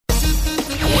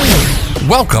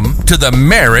Welcome to the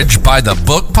Marriage by the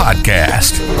Book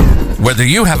podcast. Whether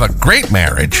you have a great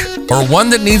marriage or one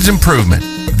that needs improvement,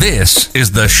 this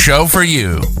is the show for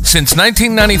you. Since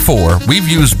 1994, we've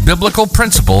used biblical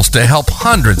principles to help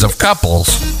hundreds of couples,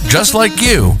 just like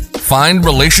you, find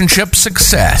relationship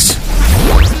success.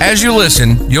 As you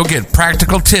listen, you'll get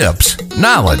practical tips,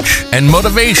 knowledge, and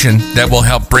motivation that will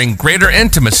help bring greater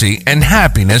intimacy and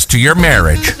happiness to your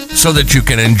marriage so that you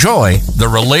can enjoy the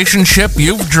relationship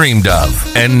you've dreamed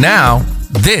of. And now,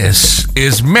 this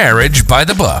is Marriage by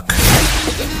the Book.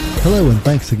 Hello, and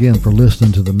thanks again for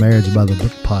listening to the Marriage by the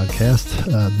Book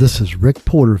podcast. This is Rick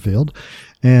Porterfield,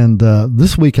 and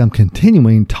this week I'm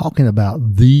continuing talking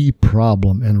about the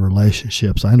problem in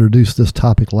relationships. I introduced this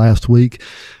topic last week,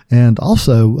 and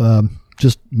also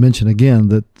just mention again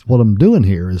that what I'm doing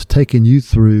here is taking you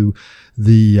through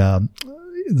the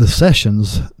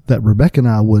sessions that Rebecca and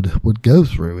I would go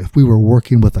through if we were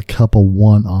working with a couple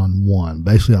one-on-one.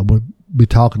 Basically, I would be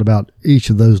talking about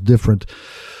each of those different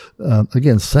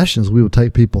sessions we would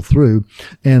take people through.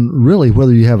 And really,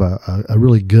 whether you have a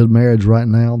really good marriage right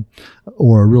now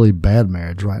or a really bad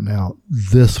marriage right now,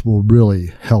 this will really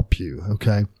help you,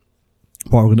 okay?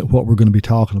 What we're going to be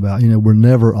talking about. We're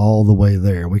never all the way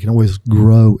there. We can always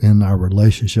grow in our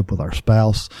relationship with our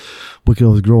spouse. We can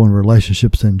always grow in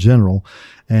relationships in general.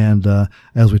 And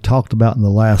as we talked about in the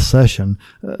last session,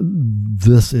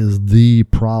 this is the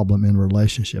problem in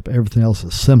relationship. Everything else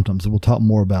is symptoms. We'll talk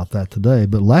more about that today.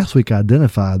 But last week I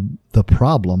identified the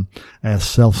problem as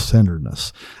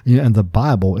self-centeredness. And the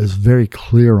Bible is very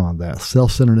clear on that.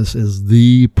 Self-centeredness is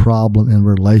the problem in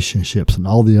relationships. And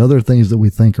all the other things that we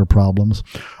think are problems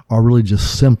are really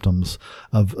just symptoms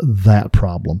of that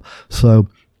problem. So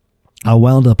I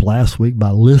wound up last week by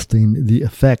listing the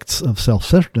effects of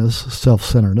self-centeredness, a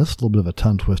little bit of a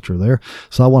tongue twister there.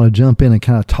 So I want to jump in and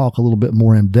kind of talk a little bit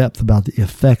more in depth about the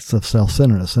effects of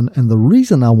self-centeredness. And the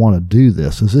reason I want to do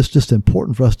this is it's just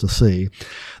important for us to see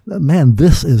that, man,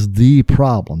 this is the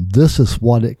problem. This is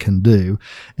what it can do.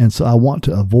 And so I want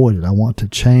to avoid it. I want to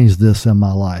change this in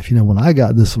my life. When I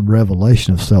got this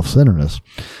revelation of self-centeredness,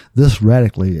 this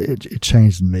radically, it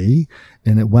changed me,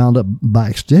 and it wound up by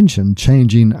extension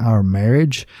changing our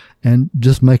marriage and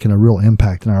just making a real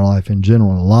impact in our life in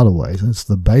general in a lot of ways. It's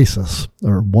the basis,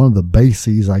 or one of the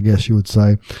bases, I guess you would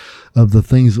say, of the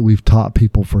things that we've taught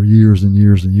people for years and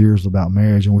years and years about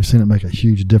marriage, and we've seen it make a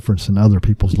huge difference in other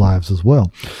people's lives as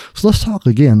well. So let's talk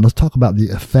about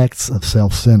the effects of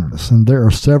self-centeredness. And there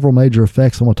are several major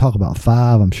effects. I'm going to talk about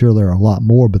 5. I'm sure there are a lot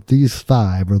more, but these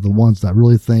 5 are the ones that I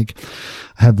really think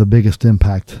have the biggest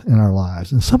impact in our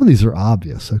lives. And some of these are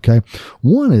obvious, okay?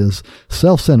 One is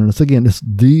self-centeredness. Again, it's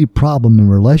the problem in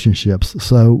relationships.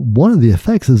 So one of the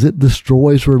effects is it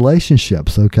destroys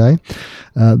relationships, okay?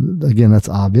 Again, that's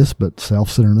obvious, but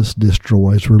self-centeredness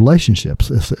destroys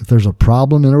relationships. If there's a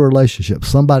problem in a relationship,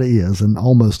 somebody is, and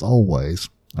almost always,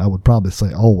 I would probably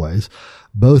say always,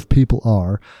 both people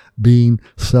are being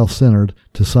self-centered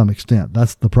to some extent.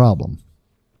 That's the problem.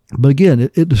 But again,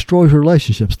 it destroys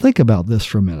relationships. Think about this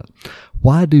for a minute.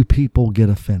 Why do people get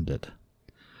offended?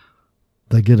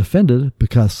 They get offended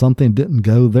because something didn't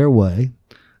go their way.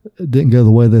 It didn't go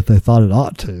the way that they thought it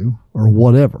ought to, or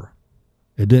whatever.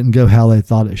 It didn't go how they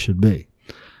thought it should be.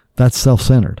 That's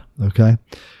self-centered, okay?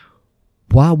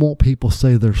 Why won't people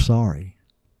say they're sorry?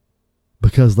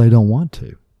 Because they don't want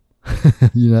to.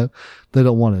 They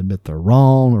don't want to admit they're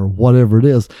wrong or whatever it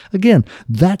is. Again,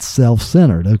 that's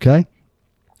self-centered, okay?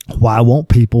 Why won't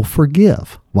people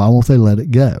forgive? Why won't they let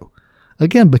it go?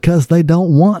 Again, because they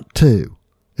don't want to.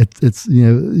 It's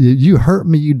you hurt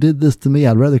me, you did this to me,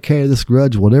 I'd rather carry this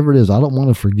grudge, whatever it is, I don't want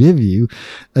to forgive you.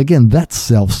 Again, that's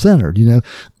self-centered,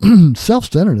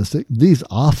 self-centeredness, these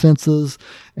offenses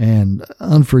and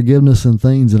unforgiveness and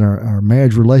things in our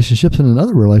marriage relationships and in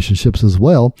other relationships as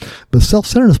well. But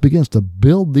self-centeredness begins to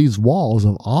build these walls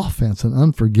of offense and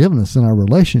unforgiveness in our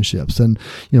relationships. And,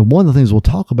 one of the things we'll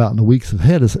talk about in the weeks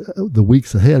ahead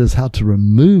is how to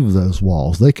remove those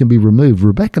walls. They can be removed.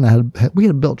 Rebecca and I we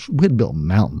had built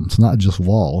mountains, not just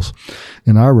walls,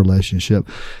 in our relationship.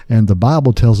 And the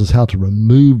Bible tells us how to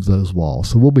remove those walls.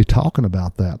 So we'll be talking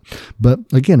about that. But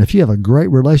again, if you have a great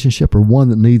relationship or one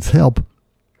that needs help,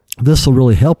 this will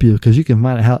really help you because you can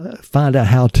find out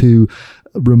how to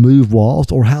remove walls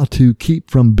or how to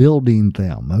keep from building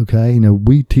them. Okay.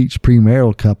 We teach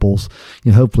premarital couples,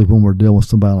 hopefully when we're dealing with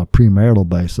somebody on a premarital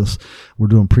basis, we're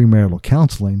doing premarital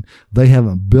counseling. They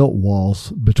haven't built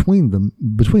walls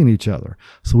between each other.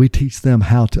 So we teach them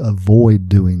how to avoid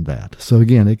doing that. So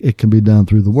again, it can be done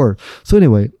through the word. So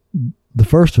anyway, the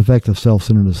first effect of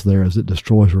self-centeredness there is it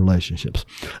destroys relationships.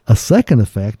 A second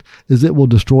effect is it will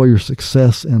destroy your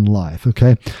success in life,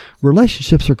 okay?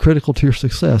 Relationships are critical to your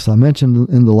success. I mentioned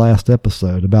in the last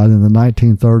episode about in the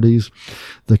 1930s,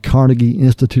 the Carnegie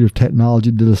Institute of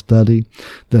Technology did a study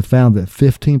that found that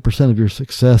 15% of your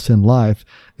success in life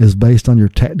is based on your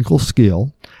technical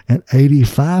skill, and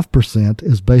 85%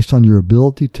 is based on your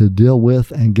ability to deal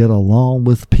with and get along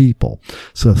with people.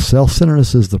 So if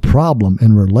self-centeredness is the problem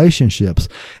in relationships,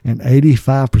 and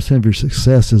 85% of your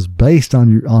success is based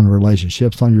on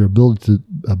relationships, on your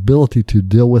ability to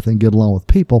deal with and get along with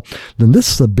people, then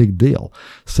this is a big deal.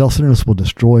 Self-centeredness will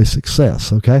destroy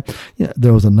success, okay? Yeah,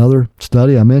 there was another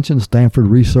study I mentioned, Stanford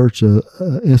Research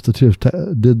Institute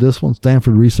did this one.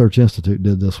 Stanford Research Institute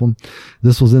did this one.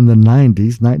 This was in the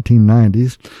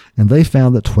 1990s, and they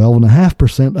found that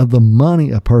 12.5% of the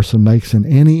money a person makes in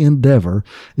any endeavor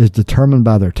is determined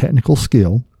by their technical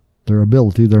skill, their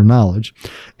ability, their knowledge,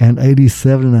 and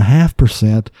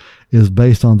 87.5% is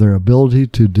based on their ability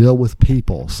to deal with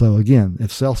people. So again,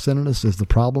 if self-centeredness is the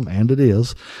problem, and it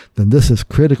is, then this is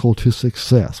critical to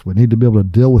success. We need to be able to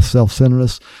deal with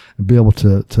self-centeredness and be able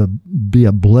to be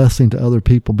a blessing to other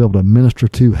people, be able to minister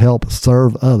to, help,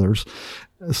 serve others.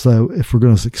 So if we're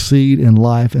going to succeed in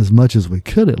life as much as we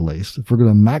could, at least, if we're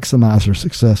going to maximize our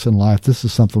success in life, this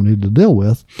is something we need to deal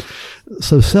with.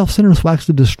 So self-centeredness will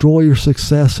actually destroy your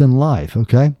success in life,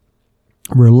 okay?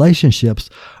 Relationships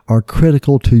are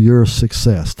critical to your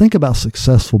success. Think about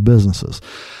successful businesses.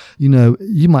 You know,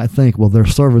 you might think, well, they're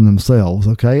serving themselves,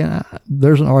 okay? And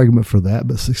there's an argument for that,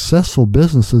 but successful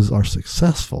businesses are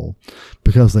successful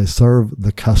because they serve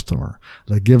the customer.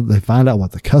 They find out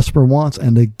what the customer wants,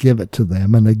 and they give it to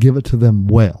them, and they give it to them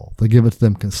well. They give it to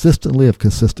them consistently, of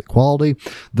consistent quality.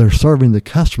 They're serving the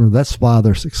customer. That's why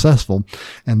they're successful,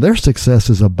 and their success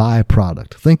is a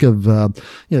byproduct. Think of,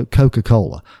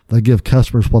 Coca-Cola. They give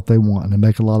customers what they want, and they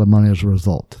make a lot of money as a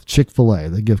result. Chick-fil-A,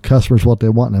 they give customers what they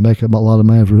want, and they make a lot of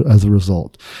money as a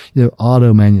result.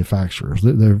 Auto manufacturers,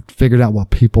 they're figuring out what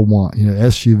people want.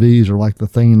 SUVs are like the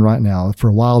thing right now. For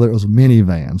a while there was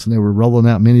minivans, and they were rolling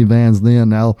out minivans then.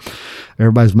 Now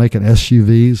everybody's making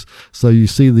SUVs. So you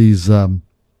see these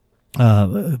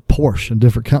Porsche and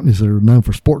different companies that are known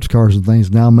for sports cars and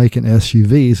things now making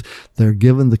SUVs. They're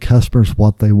giving the customers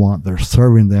what they want. They're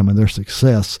serving them, and their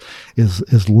success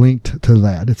is linked to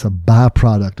that. It's a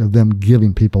byproduct of them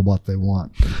giving people what they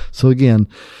want. So again,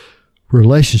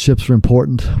 relationships are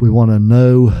important. We want to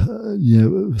know,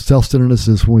 self-centeredness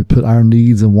is when we put our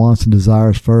needs and wants and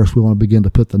desires first. We want to begin to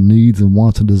put the needs and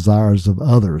wants and desires of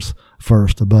others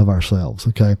first above ourselves,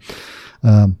 okay?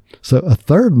 So a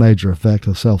third major effect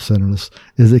of self-centeredness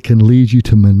is it can lead you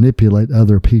to manipulate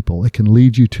other people. It can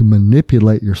lead you to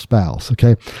manipulate your spouse,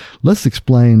 okay? Let's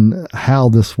explain how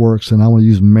this works, and I want to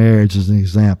use marriage as an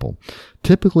example.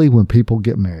 Typically, when people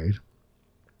get married,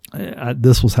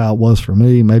 this was how it was for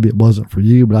me. Maybe it wasn't for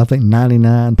you, but I think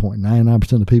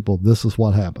 99.99% of people, this is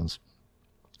what happens.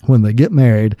 When they get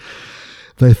married,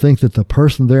 they think that the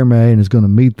person they're marrying is going to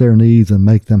meet their needs and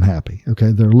make them happy.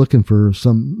 Okay. They're looking for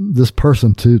this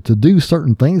person to do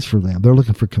certain things for them. They're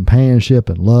looking for companionship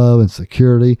and love and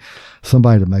security,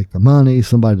 somebody to make the money,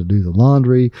 somebody to do the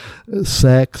laundry,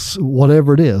 sex,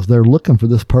 whatever it is. They're looking for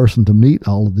this person to meet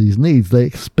all of these needs. They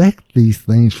expect these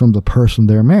things from the person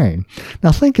they're marrying.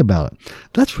 Now think about it.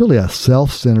 That's really a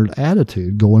self-centered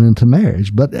attitude going into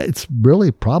marriage, but it's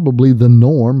really probably the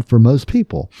norm for most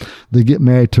people. They get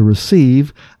married to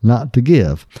receive, not to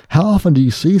give. How often do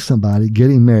you see somebody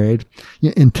getting married,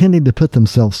 intending to put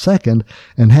themselves second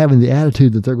and having the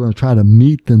attitude that they're going to try to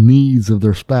meet the needs of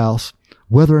their spouse,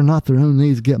 whether or not their own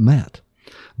needs get met?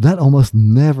 That almost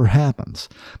never happens.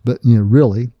 But,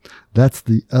 really, that's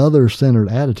the other-centered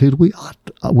attitude we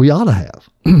ought to have.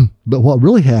 But what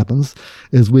really happens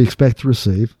is we expect to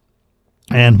receive,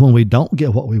 and when we don't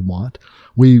get what we want,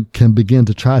 we can begin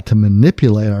to try to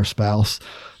manipulate our spouse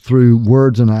through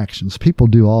words and actions. People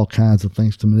do all kinds of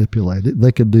things to manipulate it.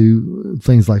 They could do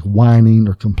things like whining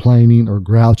or complaining or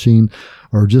grouching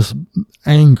or just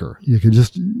anger. You could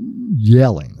just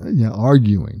yelling,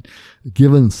 arguing,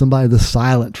 giving somebody the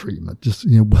silent treatment, just,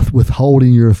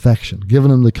 withholding your affection,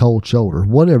 giving them the cold shoulder,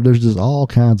 whatever. There's just all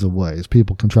kinds of ways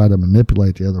people can try to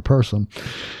manipulate the other person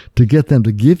to get them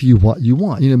to give you what you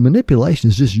want. Manipulation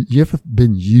is just, you ever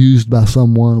been used by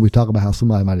someone? We talk about how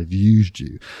somebody might have used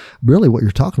you. Really what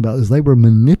you're talking about is they were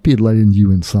manipulating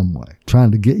you in some way,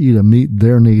 trying to get you to meet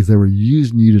their needs. They were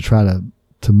using you to try to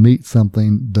meet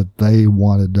something that they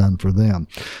wanted done for them.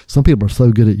 Some people are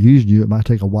so good at using you, it might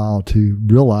take a while to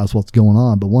realize what's going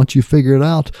on. But once you figure it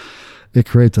out, it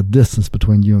creates a distance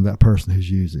between you and that person who's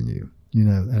using you.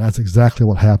 And that's exactly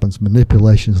what happens.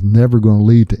 Manipulation is never going to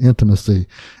lead to intimacy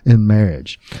in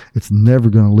marriage. It's never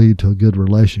going to lead to a good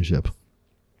relationship.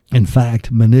 In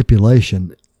fact,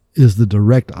 manipulation is the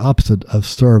direct opposite of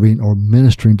serving or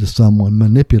ministering to someone.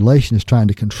 Manipulation is trying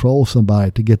to control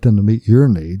somebody to get them to meet your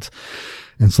needs.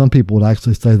 And some people would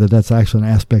actually say that that's actually an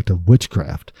aspect of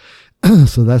witchcraft.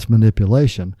 So that's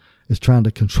manipulation. Is trying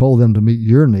to control them to meet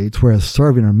your needs, whereas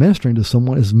serving or ministering to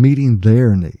someone is meeting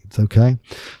their needs, okay?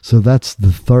 So that's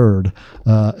the third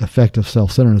effect of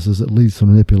self-centeredness, is it leads to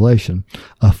manipulation.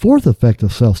 A fourth effect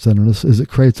of self-centeredness is it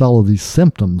creates all of these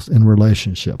symptoms in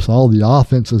relationships. All the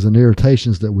offenses and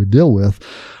irritations that we deal with,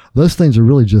 those things are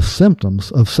really just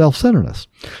symptoms of self-centeredness.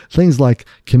 Things like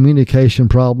communication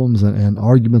problems and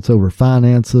arguments over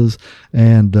finances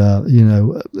and,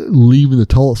 leaving the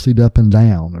toilet seat up and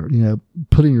down, or,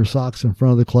 putting your socks in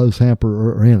front of the clothes hamper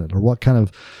or in it, or what kind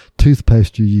of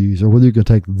toothpaste you use, or whether you can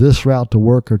take this route to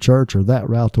work or church or that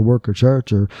route to work or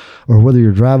church, or whether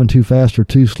you're driving too fast or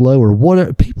too slow or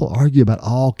whatever. People argue about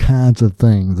all kinds of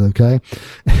things, okay?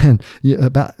 And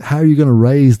about how are you going to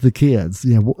raise the kids,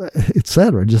 et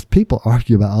cetera. Just people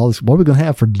argue about all this. What are we going to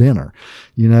have for dinner?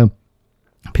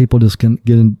 People just can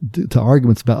get into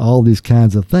arguments about all these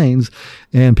kinds of things,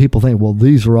 and people think, well,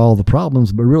 these are all the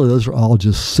problems, but really those are all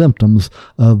just symptoms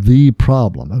of the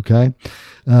problem, okay?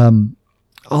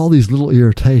 All these little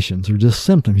irritations are just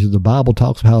symptoms. The Bible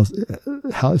talks about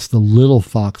how it's the little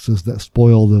foxes that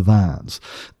spoil the vines.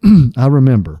 I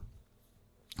remember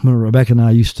when Rebecca and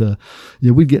I used to,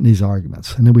 we'd get in these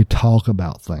arguments, and then we'd talk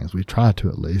about things. We try to,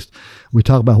 at least. We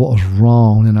talk about what was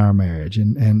wrong in our marriage,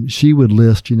 and she would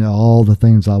list, all the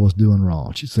things I was doing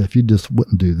wrong. She'd say, if you just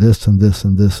wouldn't do this and this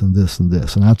and this and this and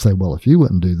this. And I'd say, well, if you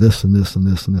wouldn't do this and this and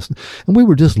this and this. And we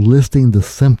were just listing the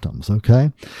symptoms,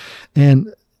 okay?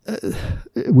 And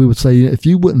we would say, if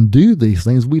you wouldn't do these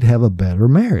things, we'd have a better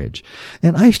marriage.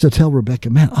 And I used to tell Rebecca,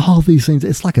 man, all these things,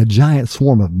 it's like a giant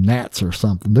swarm of gnats or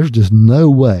something. There's just no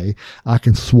way I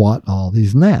can swat all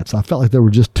these gnats. I felt like there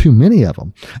were just too many of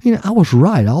them. I was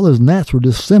right. All those gnats were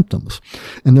just symptoms.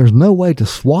 And there's no way to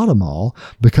swat them all,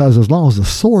 because as long as the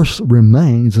source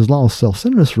remains, as long as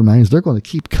self-centeredness remains, they're going to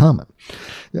keep coming.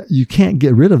 You can't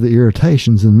get rid of the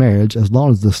irritations in marriage as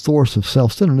long as the source of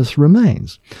self-centeredness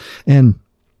remains. And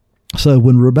so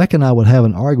when Rebecca and I would have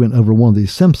an argument over one of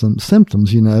these symptoms,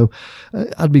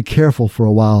 I'd be careful for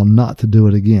a while not to do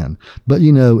it again. But,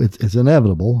 it's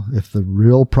inevitable. If the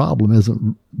real problem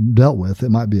isn't dealt with, it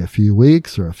might be a few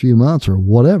weeks or a few months or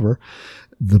whatever.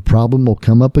 The problem will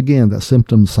come up again. That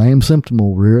same symptom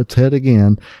will rear its head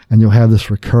again, and you'll have this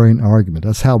recurring argument.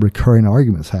 That's how recurring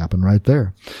arguments happen right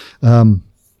there.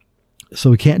 So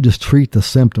we can't just treat the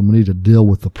symptom. We need to deal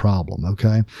with the problem,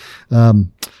 okay?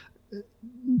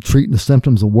 Treating the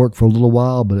symptoms will work for a little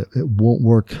while, but it won't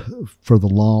work for the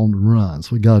long run.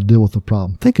 So we got to deal with the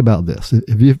problem. Think about this.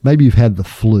 Maybe you've had the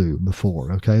flu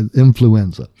before, okay?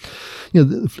 Influenza.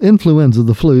 The influenza,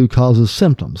 the flu, causes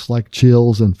symptoms like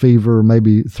chills and fever,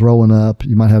 maybe throwing up.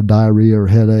 You might have diarrhea or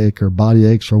headache or body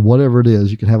aches or whatever it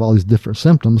is. You can have all these different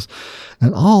symptoms.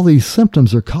 And all these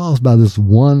symptoms are caused by this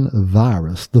one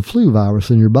virus, the flu virus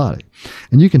in your body.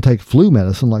 And you can take flu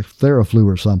medicine like Theraflu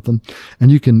or something, and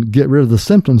you can get rid of the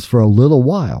symptoms for a little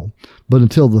while. But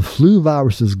until the flu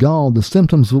virus is gone, the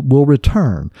symptoms will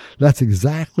return. That's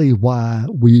exactly why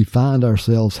we find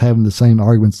ourselves having the same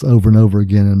arguments over and over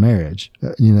again in marriage,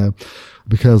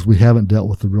 because we haven't dealt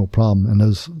with the real problem, and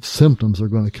those symptoms are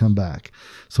going to come back.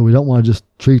 So we don't want to just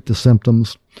treat the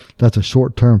symptoms. That's a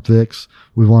short-term fix.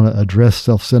 We want to address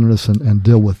self-centeredness and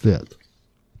deal with it.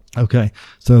 Okay,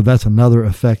 so that's another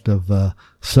effect of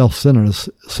self-centeredness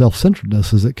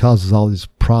is it causes all these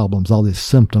problems, all these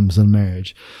symptoms in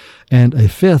marriage. And a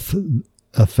fifth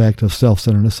effect of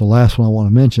self-centeredness, the last one I want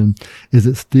to mention, is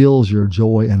it steals your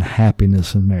joy and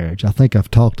happiness in marriage. I think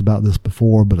I've talked about this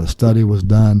before, but a study was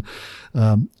done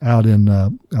out in, I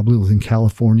believe it was in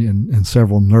California, in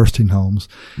several nursing homes.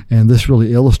 And this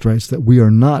really illustrates that we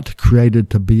are not created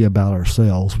to be about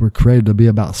ourselves. We're created to be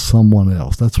about someone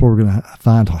else. That's where we're going to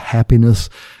find happiness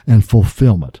and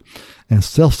fulfillment. And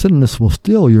self-centeredness will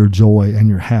steal your joy and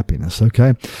your happiness,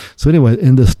 okay? So anyway,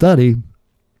 in this study,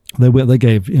 they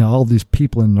gave, all these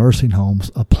people in nursing homes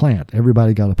a plant.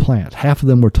 Everybody got a plant. Half of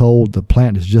them were told the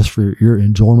plant is just for your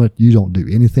enjoyment. You don't do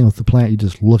anything with the plant. You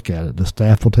just look at it. The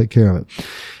staff will take care of it.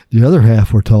 The other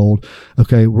half were told,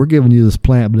 okay, we're giving you this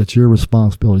plant, but it's your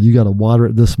responsibility. You got to water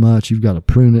it this much. You've got to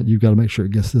prune it. You've got to make sure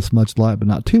it gets this much light, but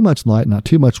not too much light, not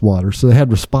too much water. So they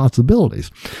had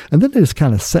responsibilities. And then they just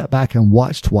kind of sat back and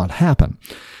watched what happened.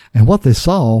 And what they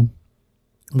saw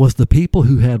was the people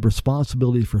who had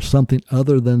responsibility for something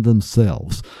other than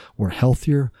themselves were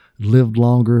healthier, lived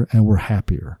longer, and were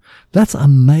happier. That's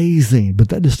amazing, but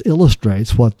that just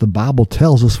illustrates what the Bible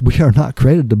tells us. We are not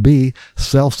created to be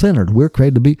self-centered. We're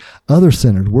created to be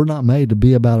other-centered. We're not made to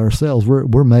be about ourselves.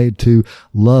 We're made to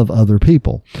love other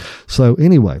people. So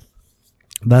anyway,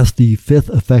 that's the fifth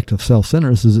effect of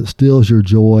self-centeredness, is it steals your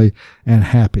joy and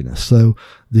happiness. So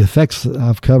the effects that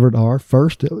I've covered are,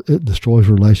 first, it destroys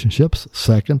relationships.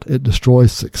 Second, it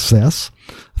destroys success.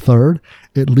 Third,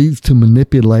 it leads to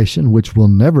manipulation, which will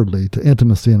never lead to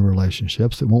intimacy in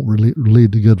relationships. It won't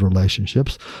lead to good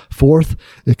relationships. Fourth,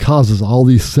 it causes all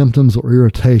these symptoms or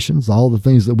irritations, all the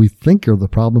things that we think are the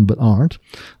problem but aren't.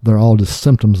 They're all just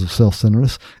symptoms of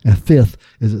self-centeredness. And fifth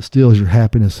is it steals your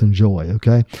happiness and joy,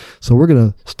 okay? So we're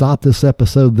going to stop this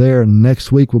episode there.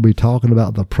 Next week, we'll be talking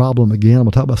about the problem again.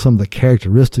 We'll talk about some of the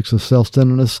characteristics of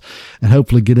self-centeredness and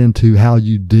hopefully get into how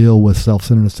you deal with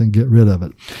self-centeredness and get rid of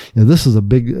it. You know, this is a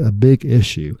big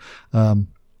issue. I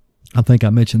think I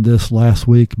mentioned this last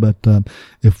week, but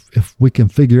if we can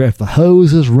figure out, if the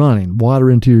hose is running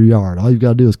water into your yard, all you've got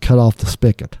to do is cut off the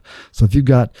spigot. So if you've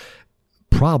got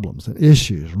problems and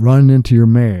issues running into your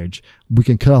marriage, we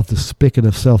can cut off the spigot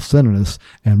of self-centeredness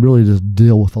and really just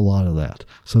deal with a lot of that.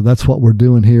 So that's what we're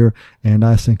doing here, and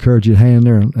I just encourage you to hang in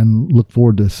there and look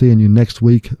forward to seeing you next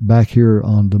week back here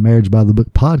on the Marriage by the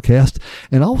Book podcast.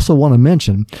 And I also want to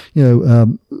mention,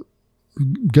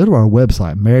 go to our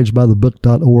website,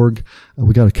 marriagebythebook.org.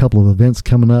 We got a couple of events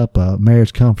coming up, a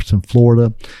marriage conference in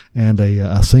Florida and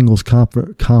a singles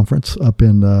conference up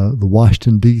in the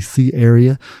Washington, D.C.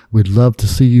 area. We'd love to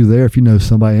see you there. If you know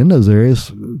somebody in those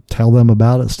areas, tell them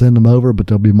about it, send them over, but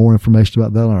there'll be more information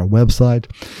about that on our website.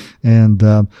 And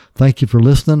thank you for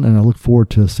listening, and I look forward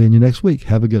to seeing you next week.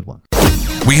 Have a good one.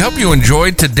 We hope you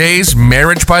enjoyed today's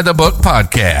Marriage by the Book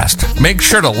podcast. Make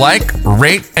sure to like,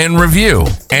 rate, and review,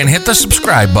 and hit the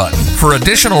subscribe button. For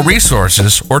additional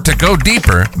resources or to go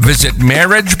deeper, visit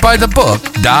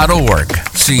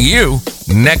marriagebythebook.org. See you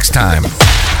next time.